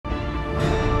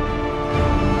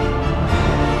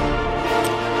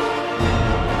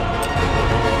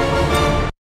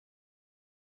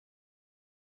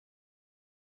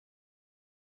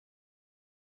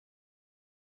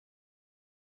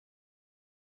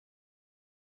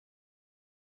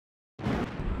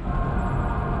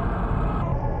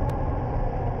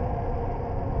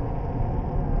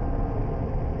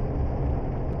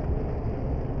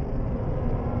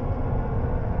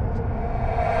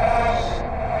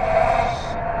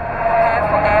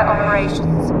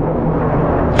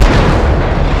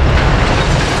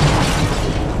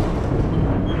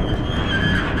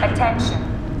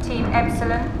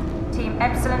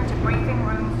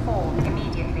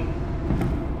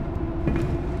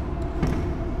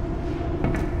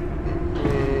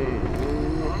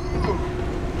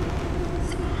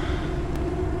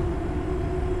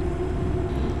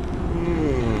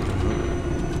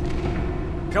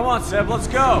on, Seb, let's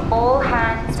go. All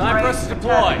hands Time for us to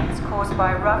deploy. Caused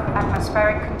by rough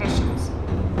atmospheric conditions.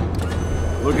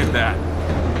 Look at that.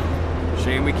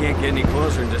 Shame we can't get any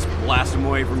closer and just blast them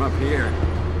away from up here.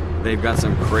 They've got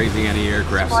some crazy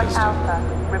anti-aircraft Squad system.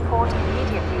 Alpha, report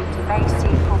immediately to base C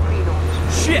for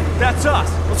pre-launch. Shit, that's us.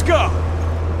 Let's go.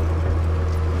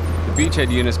 The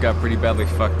beachhead units got pretty badly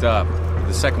fucked up.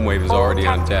 The second wave is already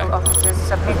on deck.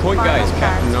 The point guy is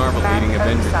Captain Narva leading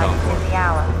Avenger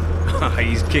Convoy.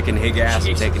 He's kicking Hig ass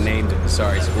and taking names at the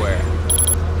Sorry Square.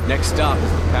 Next stop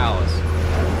is the Palace.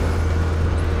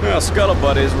 Well,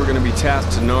 scuttlebutt is we're gonna be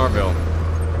tasked to Narville.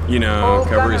 You know,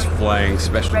 cover his flanks,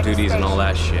 special duties and all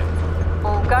that shit.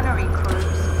 All gunnery crews,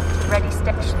 ready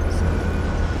stations.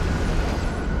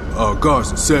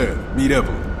 Garza, Sarah, meet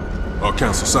Evelyn. Our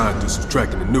council scientists are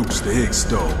tracking the nukes the Higgs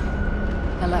stole.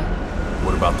 Hello.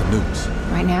 What about the nukes?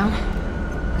 Right now,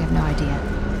 we have no idea.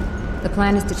 The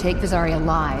plan is to take Bazzite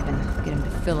alive and get him to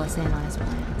fill us in on his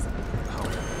plans.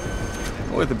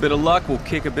 With a bit of luck, we'll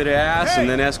kick a bit of ass and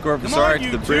then escort Bazzite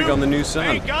to the brig on the new sun.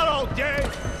 Ain't got all day.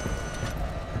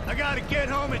 I gotta get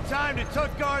home in time to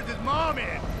tuck Guards' mom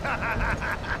in.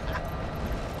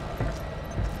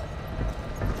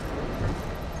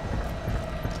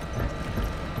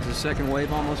 Is the second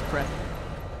wave almost prepped?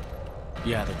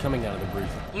 Yeah, they're coming out of the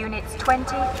briefing. Units 20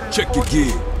 through Check your 40,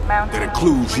 gear. mounted That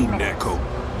includes in you, 3 minutes. Natco.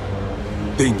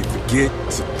 Thing you forget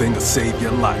is a thing to save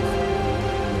your life.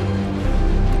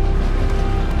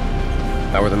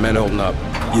 How are the men holding up?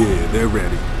 Yeah, they're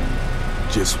ready.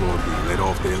 Just want to be let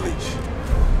off their leash.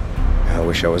 I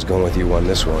wish I was going with you on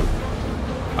this one.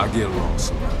 I'll get along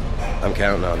soon. I'm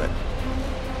counting on it.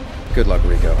 Good luck,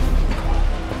 Rico.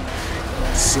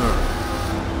 Sir.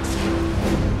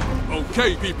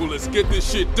 Okay, people, let's get this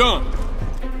shit done.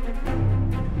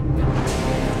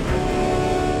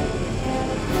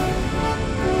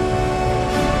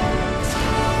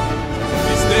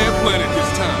 It's their planet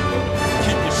this time.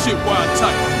 Keep your shit wide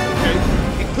tight, okay?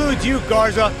 Includes you,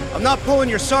 Garza. I'm not pulling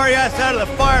your sorry ass out of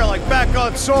the fire like back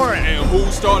on Soren. And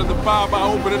who started the fire by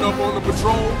opening up on the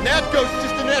patrol? Natco's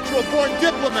just a natural-born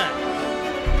diplomat.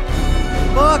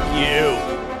 Fuck you.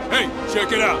 Hey,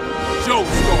 check it out. Joe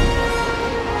started.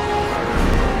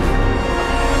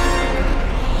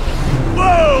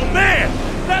 Whoa, man!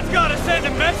 That's gotta send a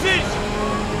message!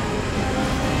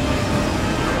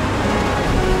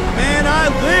 Man, I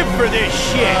live for this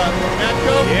shit!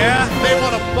 Natco? Yeah? They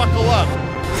wanna buckle up.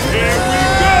 Here we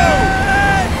go!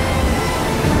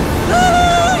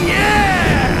 Oh,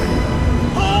 yeah!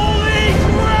 Holy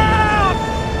crap!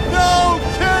 No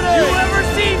kidding! You ever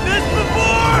seen this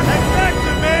before?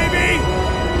 Vector, baby!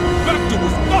 Vector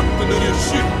was nothing to this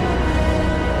shit!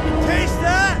 You taste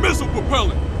that? Missile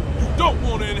propellant! Don't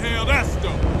want to inhale that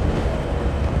stuff.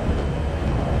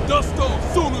 Dust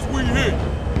off soon as we hit.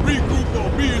 Regroup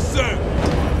on me and Sam.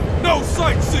 No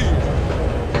sightseeing.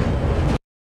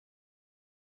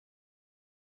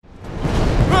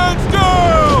 Hands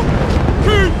down!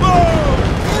 Keep on!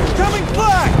 Incoming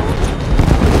flag!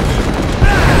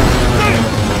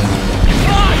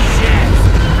 Oh, shit!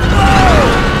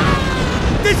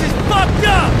 Whoa! This is fucked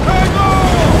up! Hang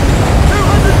on!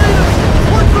 200 meters!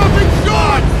 We're dropping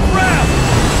shots!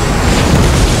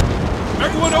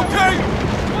 Everyone okay?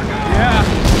 Yeah,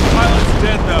 pilot's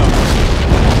dead though.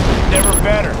 Never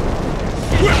better.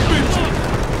 Quick, bitch!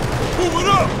 Move it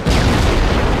up!